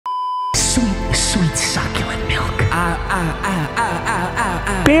Sweet, sweet, succulent milk.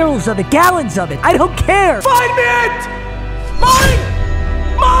 Barrels of it, gallons of it. I don't care. Find me it! Mine!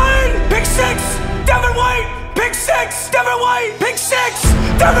 Mine! Pick six! Devin White! Pick six! Devin White! Pick six!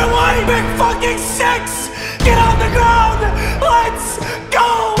 Devin White! Pick fucking six! Get on the ground! Let's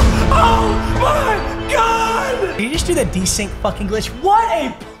go! Oh my god! Did you just do that desync fucking glitch? What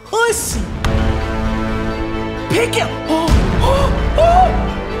a pussy! Pick it! Oh, oh, oh!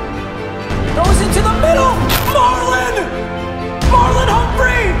 Goes into the middle! Marlon! Marlon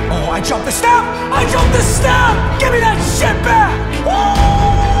Humphrey! Oh, I jumped the step! I jumped the step! Give me that shit back!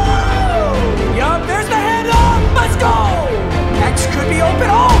 Whoa! Yup, there's the handoff! Let's go! X could be open.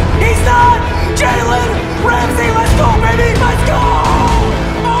 Oh, he's not! Jalen Ramsey, let's go, baby! Let's go!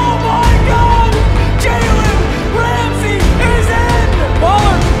 Oh my god! Jalen Ramsey is in!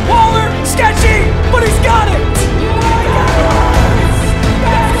 Waller, sketchy, but he's got it!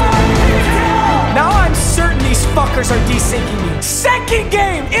 Now I'm certain these fuckers are desyncing me. Second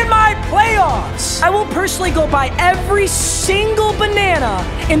game in my playoffs. I will personally go buy every single banana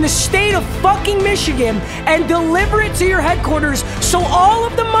in the state of fucking Michigan and deliver it to your headquarters so all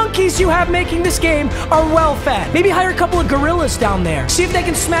of the monkeys you have making this game are well fed. Maybe hire a couple of gorillas down there. See if they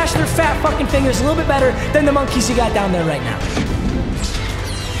can smash their fat fucking fingers a little bit better than the monkeys you got down there right now.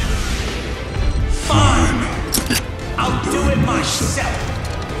 Fine. I'll do it myself.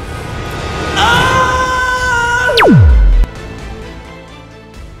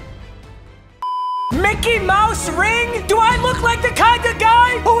 Mickey Mouse ring? Do I look like the kind of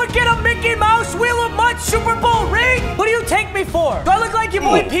guy who would get a Mickey Mouse Wheel of Mud Super Bowl ring? Who do you take me for? Do I look like your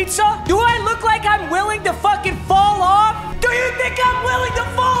boy Pizza? Do I look like I'm willing to fucking fall off? Do you think I'm willing to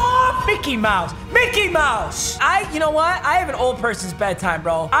fall off? Mickey Mouse. Mickey Mouse. You know what? I have an old person's bedtime,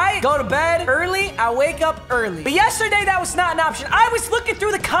 bro. I go to bed early, I wake up early. But yesterday, that was not an option. I was looking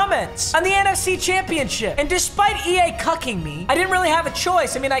through the comments on the NFC Championship. And despite EA cucking me, I didn't really have a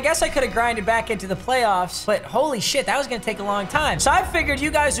choice. I mean, I guess I could have grinded back into the playoffs, but holy shit, that was gonna take a long time. So I figured you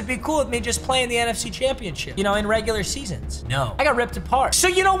guys would be cool with me just playing the NFC Championship, you know, in regular seasons. No, I got ripped apart. So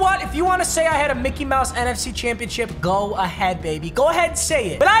you know what? If you want to say I had a Mickey Mouse NFC Championship, go ahead, baby. Go ahead and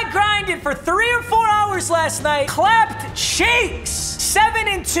say it. But I grinded for 3 or 4 hours last night, clapped cheeks,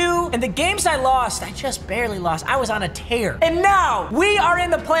 7-2, and the games I lost, I just barely lost. I was on a tear. And now we are in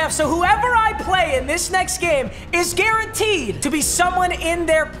the playoffs, so whoever I play in this next game is guaranteed to be someone in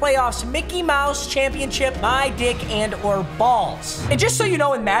their playoffs. Mickey Mouse Championship, my dick and or balls. And just so you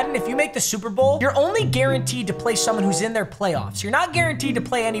know, in Madden, if you make the Super Bowl, you're only guaranteed to play someone who's in their playoffs. You're not guaranteed to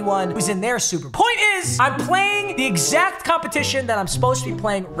play anyone who's in their Super Bowl. Point is, I'm playing the exact competition that I'm supposed to be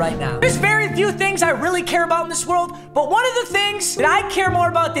playing right now. There's very few things I really care about in this world, but one of the things that I care more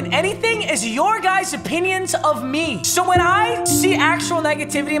about than anything is your guys' opinions of me. So when I see actual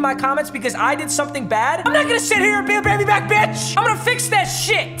negativity in my comments because I did something bad, I'm not gonna sit here and be a baby back bitch. I'm gonna fix that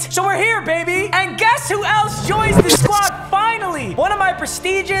shit. So we're here, baby. And guess who else joins the squad finally? One of my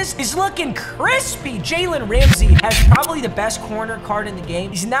prestiges is looking crispy. Jalen Ramsey has probably the best corner card in the game.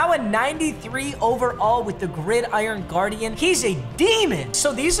 He's now a 93 overall with the Gridiron Guardian. He's a demon.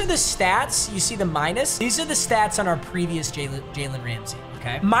 So these are the stats. You see the minus? These are the stats on our previous Jalen Ramsey.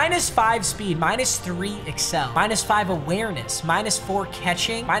 Okay. -5 speed, -3 excel, -5 awareness, -4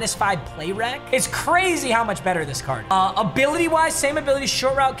 catching, -5 play rec. It's crazy how much better this card. Ability-wise, same ability,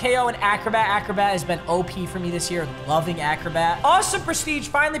 short route KO and acrobat. Acrobat has been OP for me this year. Loving acrobat. Awesome prestige,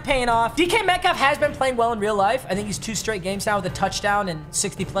 finally paying off. DK Metcalf has been playing well in real life. I think he's 2 straight games now with a touchdown and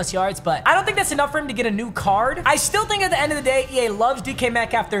 60+ yards, but I don't think that's enough for him to get a new card. I still think at the end of the day, EA loves DK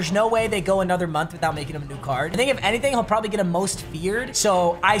Metcalf. There's no way they go another month without making him a new card. I think if anything, he'll probably get a most feared. So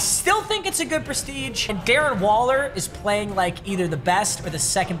I still think it's a good prestige. And Darren Waller is playing like either the best or the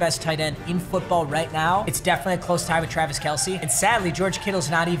second best tight end in football right now. It's definitely a close tie with Travis Kelce. And sadly, George Kittle's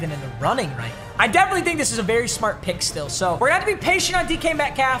not even in the running right now. I definitely think this is a very smart pick still. So we're gonna have to be patient on DK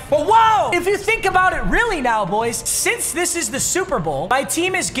Metcalf. But whoa, if you think about it really now, boys, since this is the Super Bowl, my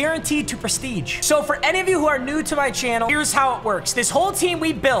team is guaranteed to prestige. So for any of you who are new to my channel, here's how it works. This whole team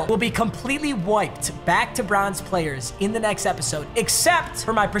we built will be completely wiped back to bronze players in the next episode, except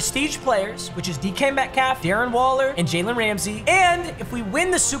for my prestige players, which is DK Metcalf, Darren Waller, and Jalen Ramsey. And if we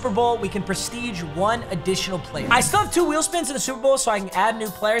win the Super Bowl, we can prestige 1 additional player. I still have 2 wheel spins in the Super Bowl, so I can add new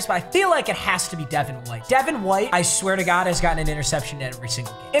players, but I feel like it has to be Devin White. Devin White, I swear to God, has gotten an interception every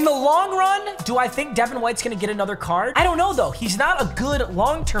single game. In the long run, do I think Devin White's gonna get another card? I don't know, though. He's not a good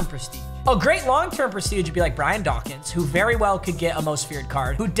long-term prestige. A great long-term prestige would be like Brian Dawkins, who very well could get a most feared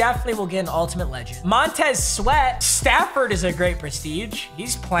card, who definitely will get an ultimate legend. Montez Sweat, Stafford is a great prestige.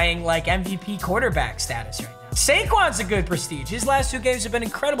 He's playing like MVP quarterback status right now. Saquon's a good prestige. His last 2 games have been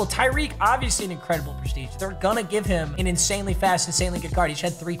incredible. Tyreek, obviously an incredible prestige. They're gonna give him an insanely fast, insanely good card. He's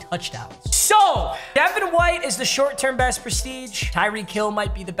had 3 touchdowns. So, Devin White is the short-term best prestige. Tyreek Hill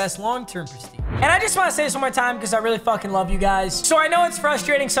might be the best long-term prestige. And I just want to say this one more time because I really fucking love you guys. So I know it's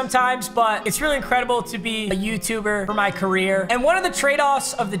frustrating sometimes, but it's really incredible to be a YouTuber for my career. And one of the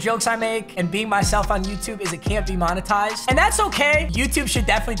trade-offs of the jokes I make and being myself on YouTube is it can't be monetized. And that's okay. YouTube should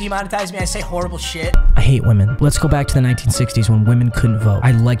definitely demonetize me. I say horrible shit. I hate women. Let's go back to the 1960s when women couldn't vote.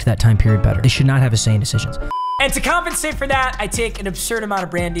 I liked that time period better. They should not have a say in decisions. And to compensate for that, I take an absurd amount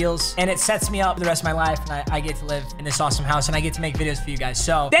of brand deals and it sets me up for the rest of my life. And I get to live in this awesome house and I get to make videos for you guys.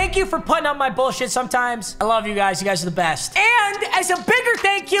 So thank you for putting up my bullshit sometimes. I love you guys. You guys are the best. And as a bigger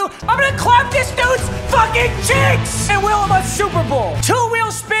thank you, I'm gonna clap this dude's fucking cheeks and wheel him a Super Bowl. 2 wheel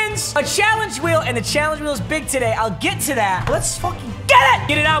spins, a challenge wheel, and the challenge wheel is big today. I'll get to that. Let's fucking get it.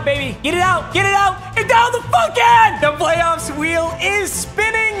 Get it out, baby. Get it out. Get it out. And down the fucking. The playoffs wheel is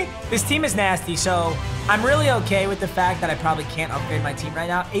spinning. This team is nasty, so I'm really okay with the fact that I probably can't upgrade my team right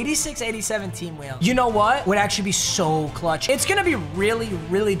now. 86-87 team wheel. You know what? Would actually be so clutch. It's gonna be really,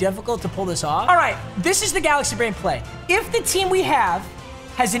 really difficult to pull this off. All right, this is the Galaxy Brain play. If the team we have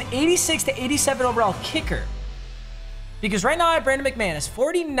has an 86-87 overall kicker, because right now I have Brandon McManus,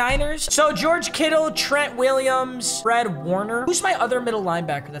 49ers. So George Kittle, Trent Williams, Fred Warner. Who's my other middle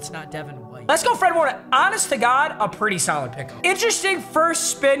linebacker that's not Devin White? Let's go Fred Warner. Honest to God, a pretty solid pickup. Interesting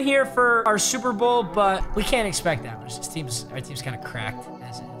first spin here for our Super Bowl, but we can't expect that much. Our team's kind of cracked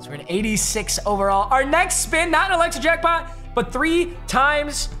as it is. We're at 86 overall. Our next spin, not an Alexa jackpot, but 3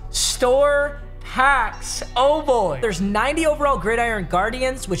 times store packs. Oh boy. There's 90 overall Gridiron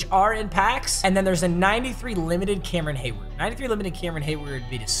Guardians, which are in packs. And then there's a 93 limited Cameron Hayward. 93 limited Cameron Hayward would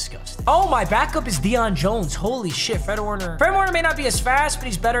be disgusting. Oh, my backup is Deion Jones. Holy shit, Fred Warner. Fred Warner may not be as fast, but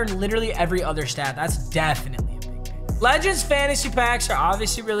he's better in literally every other stat. That's definitely a big pick. Legends fantasy packs are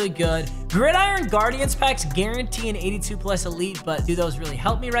obviously really good. Gridiron Guardians packs guarantee an 82 plus elite, but do those really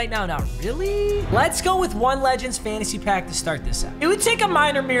help me right now? Not really. Let's go with 1 Legends fantasy pack to start this out. It would take a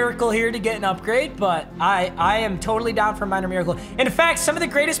minor miracle here to get an upgrade, but I am totally down for a minor miracle. In fact, some of the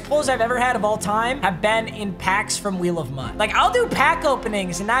greatest pulls I've ever had of all time have been in packs from Wheel of MUT. Like, I'll do pack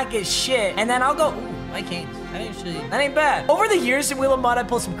openings and not get shit, and then I'll go, ooh, I can't. That ain't bad. Over the years in Wheel of MUT, I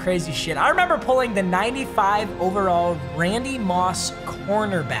pulled some crazy shit. I remember pulling the 95 overall Randy Moss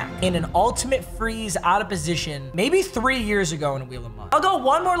cornerback in an ultimate freeze out of position maybe 3 years ago in Wheel of MUT. I'll go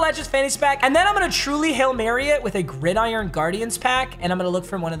 1 more Legends fantasy pack, and then I'm gonna truly Hail Mary it with a Gridiron Guardians pack, and I'm gonna look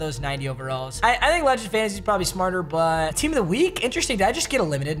for one of those 90 overalls. I think Legends fantasy is probably smarter, but Team of the Week? Interesting. Did I just get a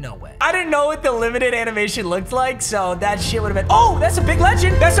limited? No way. I didn't know what the limited animation looked like, so that shit would have been... Oh, that's a big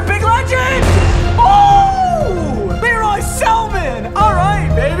legend. That's a big legend. Oh! Leroy Selman! All right,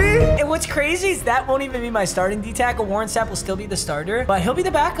 baby! And what's crazy is that won't even be my starting D-tackle. Warren Sapp will still be the starter, but he'll be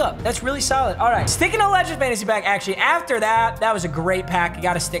the backup. That's really solid. All right, sticking to Legends Fantasy pack. Actually, after that, that was a great pack. You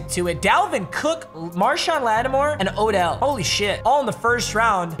gotta stick to it. Dalvin Cook, Marshawn Lattimore, and Odell. Holy shit. All in the first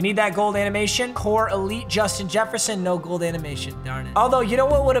round. We need that gold animation. Core Elite Justin Jefferson, no gold animation. Darn it. Although, you know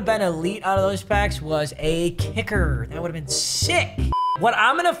what would have been elite out of those packs was a kicker. That would have been sick. What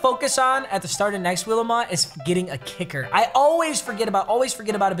I'm gonna focus on at the start of next Wheel of MUT is getting a kicker. I always forget about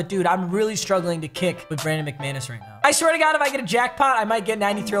it, but dude, I'm really struggling to kick with Brandon McManus right now. I swear to God, if I get a jackpot, I might get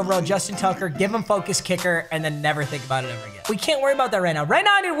 93 overall Justin Tucker, give him focus kicker, and then never think about it ever again. We can't worry about that right now. Right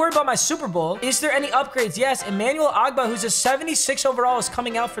now, I need to worry about my Super Bowl. Is there any upgrades? Yes, Emmanuel Ogbah, who's a 76 overall, is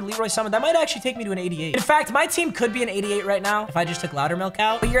coming out for Leroy Selman. That might actually take me to an 88. In fact, my team could be an 88 right now if I just took Loudermilk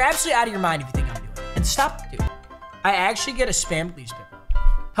out, but you're absolutely out of your mind if you think I'm doing it. And stop, dude. I actually get a spam please pick.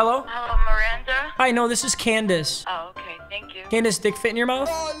 Hello? Hello, Miranda? Hi, no, this is Candace. Oh, okay, thank you. Candace, dick fit in your mouth?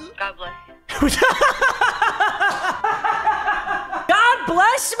 God bless you. God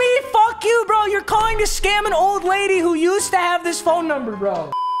bless me? Fuck you, bro. You're calling to scam an old lady who used to have this phone number,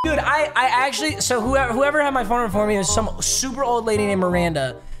 bro. Dude, I actually, so whoever had my phone number for me is some super old lady named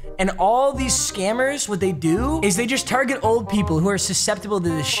Miranda. And all these scammers, what they do is they just target old people who are susceptible to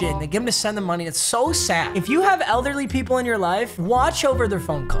this shit. And they get them to send them money. It's so sad. If you have elderly people in your life, watch over their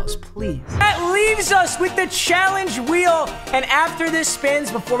phone calls, please. That leaves us with the challenge wheel. And after this spins,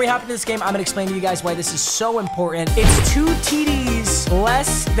 before we hop into this game, I'm gonna explain to you guys why this is so important. It's 2 TDs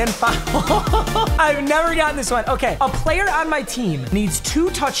less than 5. I've never gotten this one. Okay, a player on my team needs 2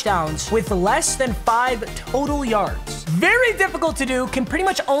 touchdowns with less than 5 total yards. Very difficult to do, can pretty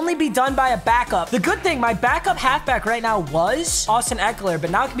much only be done by a backup. The good thing, my backup halfback right now was Austin Eckler, but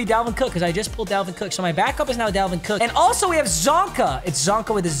now it can be Dalvin Cook because I just pulled Dalvin Cook. So my backup is now Dalvin Cook. And also we have Zonka. It's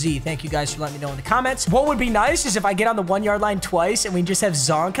Zonka with a Z. Thank you guys for letting me know in the comments. What would be nice is if I get on the 1 yard line twice and we just have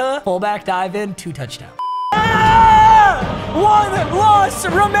Zonka, fullback dive in, 2 touchdowns. one loss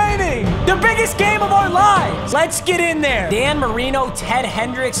remaining. The biggest game of our lives. Let's get in there. Dan Marino, Ted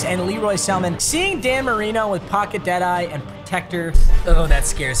Hendricks, and Leroy Selman. Seeing Dan Marino with pocket deadeye and protector, oh, that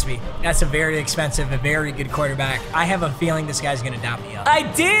scares me. That's a very expensive, a very good quarterback. I have a feeling this guy's gonna dot me up. I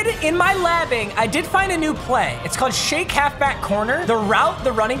did, in my labbing, I did find a new play. It's called shake halfback corner. The route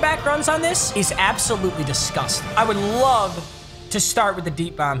the running back runs on this is absolutely disgusting. I would love to start with the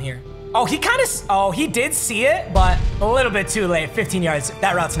deep bomb here. Oh, he did see it, but a little bit too late. 15 yards,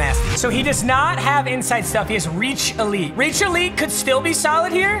 that route's nasty. So he does not have inside stuff. He has reach elite. Reach elite could still be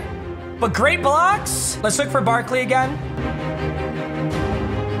solid here, but great blocks. Let's look for Barkley again.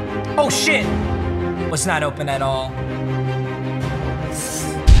 Oh shit, was not open at all.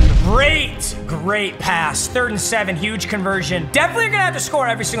 Great pass. 3rd and 7, huge conversion. Definitely gonna have to score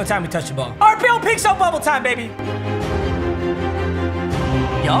every single time we touch the ball. RPO picks up bubble time, baby.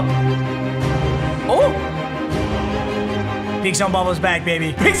 Yup. Oh. Big zone bubbles back,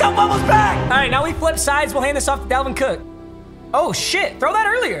 baby. Big zone bubbles back. All right, now we flip sides. We'll hand this off to Dalvin Cook. Oh shit, throw that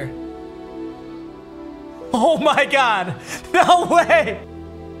earlier. Oh my God, no way.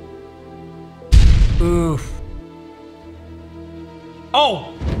 Oof.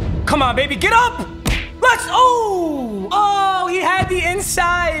 Oh, come on, baby, get up. Oh, he had the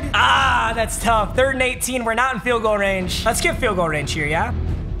inside. Ah, that's tough. 3rd and 18, we're not in field goal range. Let's get field goal range here, yeah?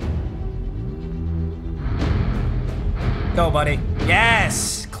 Go, buddy.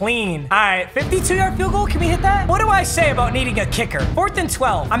 Yes, clean. All right, 52-yard field goal, can we hit that? What do I say about needing a kicker? 4th and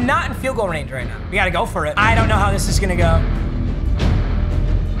 12, I'm not in field goal range right now. We gotta go for it. I don't know how this is gonna go.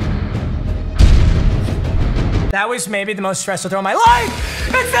 That was maybe the most stressful throw of my life.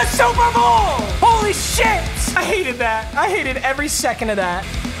 It's the Super Bowl. Holy shit. I hated that. I hated every second of that.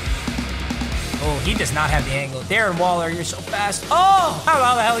 Oh, he does not have the angle. Darren Waller, you're so fast. Oh,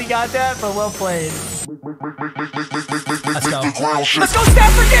 how the hell he got that, but well played. Let's go. Let's go,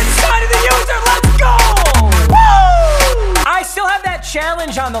 Stafford, get inside of the user. Let's go. Woo! I still have that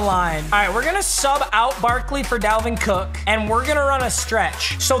challenge on the line. All right, we're gonna sub out Barkley for Dalvin Cook, and we're gonna run a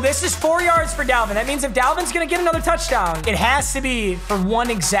stretch. So this is 4 yards for Dalvin. That means if Dalvin's gonna get another touchdown, it has to be for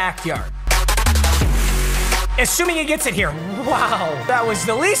 1 exact yard. Assuming he gets it here. Wow, that was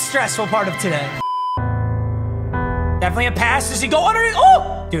the least stressful part of today. Definitely a pass. Does he go underneath?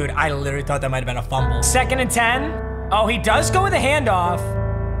 Oh! Dude, I literally thought that might have been a fumble. 2nd and 10. Oh, he does go with a handoff.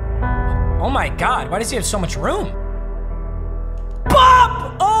 Oh my God, why does he have so much room?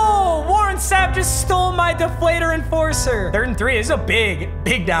 Bop! Oh, Warren Sapp just stole my deflator enforcer. 3rd and 3 is a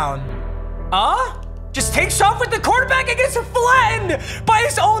big down. Just takes off with the quarterback and gets flattened by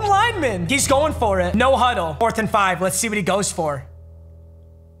his own lineman. He's going for it. No huddle. 4th and 5. Let's see what he goes for.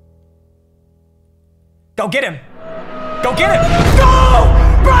 Go get him. Go get him. Go!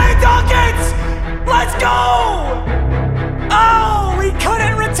 Brian Dawkins! Let's go! Oh, we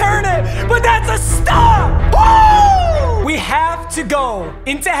couldn't return it, but that's a stop! Woo! We have to go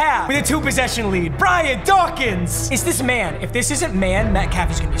into half with a 2-possession lead. Brian Dawkins! Is this man? If this isn't man, Metcalf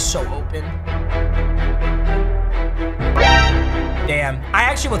is gonna be so open. Damn, I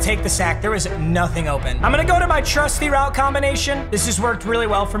actually will take the sack. There was nothing open. I'm gonna go to my trusty route combination. This has worked really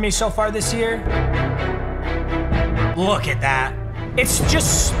well for me so far this year. Look at that. It's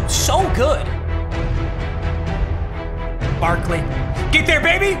just so good. Barkley, get there,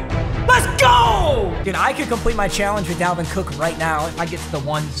 baby. Let's go. Dude, I could complete my challenge with Dalvin Cook right now if I get to the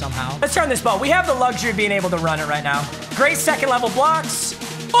 1 somehow. Let's turn this ball. We have the luxury of being able to run it right now. Great 2nd level blocks.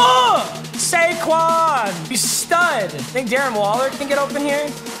 Oh, Saquon, you stud. Think Darren Waller can get open here?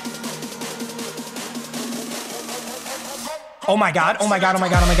 Oh my God, oh my God, oh my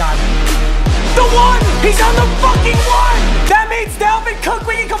God, oh my God. The 1, he's on the fucking 1. That means Dalvin Cook,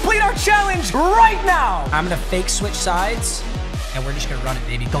 we can complete our challenge right now. I'm gonna fake switch sides, and we're just gonna run it,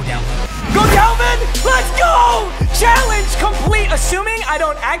 baby. Go Dalvin. Go Dalvin, let's go. Challenge complete, assuming I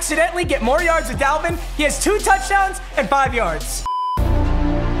don't accidentally get more yards with Dalvin. He has 2 touchdowns and 5 yards.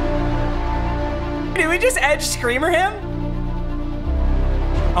 Did we just edge screamer him?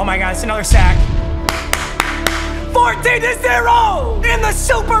 Oh my God, it's another sack. 14-0 in the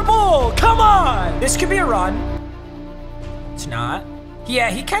Super Bowl. Come on. This could be a run. It's not. Yeah,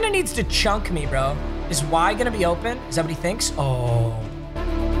 he kind of needs to chunk me, bro. Is Y gonna be open? Is that what he thinks? Oh.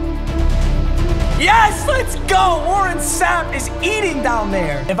 Yes, let's go. Warren Sapp is eating down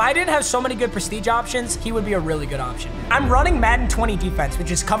there. If I didn't have so many good prestige options, he would be a really good option. I'm running Madden 20 defense,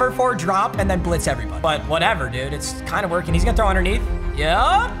 which is cover 4, drop, and then blitz everybody. But whatever, dude. It's kind of working. He's gonna throw underneath.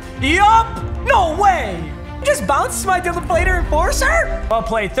 Yup. No way. He just bounced my deflator enforcer. Well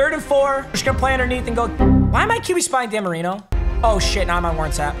played. 3rd and 4. We're just gonna play underneath and go. Why am I QB spying Dan Marino? Oh shit, now I'm on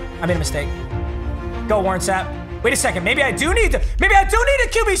Warren Sapp. I made a mistake. Go Warren Sapp. Wait a second. Maybe I do need to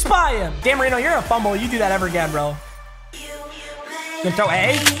QB spy him. Dan Marino, you're a fumble. You do that ever again, bro. You gonna throw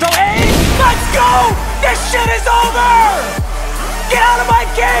A? Throw A! Let's go! This shit is over! Get out of my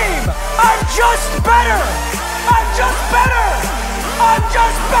game! I'm just better! I'm just better! I'm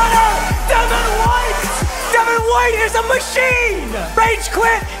just better! Devin White! Devin White is a machine! Rage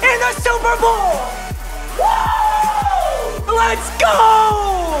quit in the Super Bowl! Woo! Let's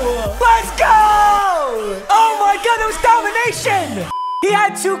go! Let's go! Oh my God, that was domination! He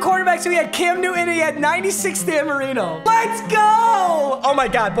had 2 quarterbacks, so he had Cam Newton and he had 96 Dan Marino. Let's go! Oh my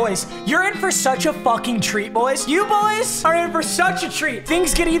God, boys. You're in for such a fucking treat, boys. You boys are in for such a treat.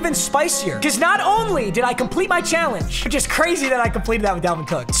 Things get even spicier. Because not only did I complete my challenge, which is crazy that I completed that with Dalvin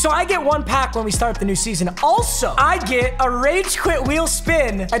Cook. So I get 1 pack when we start the new season. Also, I get a Rage Quit wheel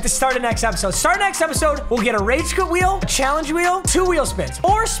spin at the start of next episode. Start of next episode, we'll get a Rage Quit wheel, a challenge wheel, 2 wheel spins,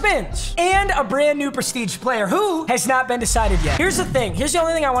 4 spins, and a brand new prestige player who has not been decided yet. Here's the thing. Here's the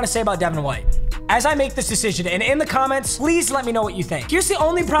only thing I want to say about Devin White. As I make this decision, and in the comments, please let me know what you think. Here's the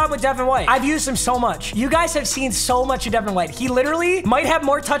only problem with Devin White. I've used him so much. You guys have seen so much of Devin White. He literally might have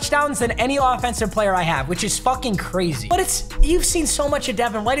more touchdowns than any offensive player I have, which is fucking crazy. But you've seen so much of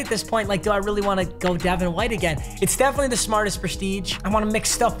Devin White at this point. Like, do I really want to go Devin White again? It's definitely the smartest prestige. I want to mix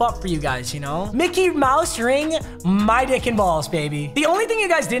stuff up for you guys, you know? Mickey Mouse ring, my dick and balls, baby. The only thing you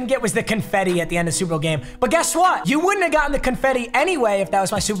guys didn't get was the confetti at the end of the Super Bowl game. But guess what? You wouldn't have gotten the confetti anyway if that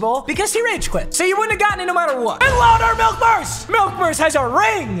was my Super Bowl because he rage quit. So you wouldn't have gotten it no matter what. And louder, Milkburst! Milkburst has a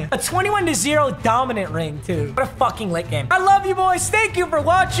ring! A 21-0 dominant ring, too. What a fucking lit game. I love you, boys. Thank you for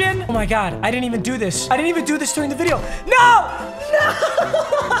watching. Oh my God, I didn't even do this. I didn't even do this during the video. No! No!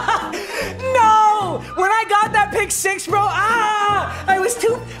 No! When I got that pick 6, bro, I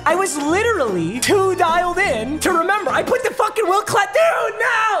was literally too dialed in to remember. I put the fucking Will Clapp, dude,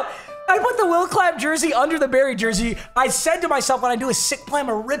 no! I put the Will Clapp jersey under the Barry jersey. I said to myself, when I do a sick play, I'm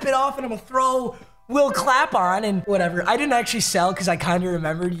gonna rip it off and I'm gonna throw Will Clapp on and whatever. I didn't actually sell because I kind of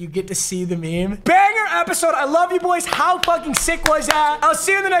remembered. You get to see the meme. Banger episode. I love you boys. How fucking sick was that? I'll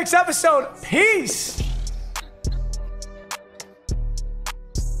see you in the next episode. Peace.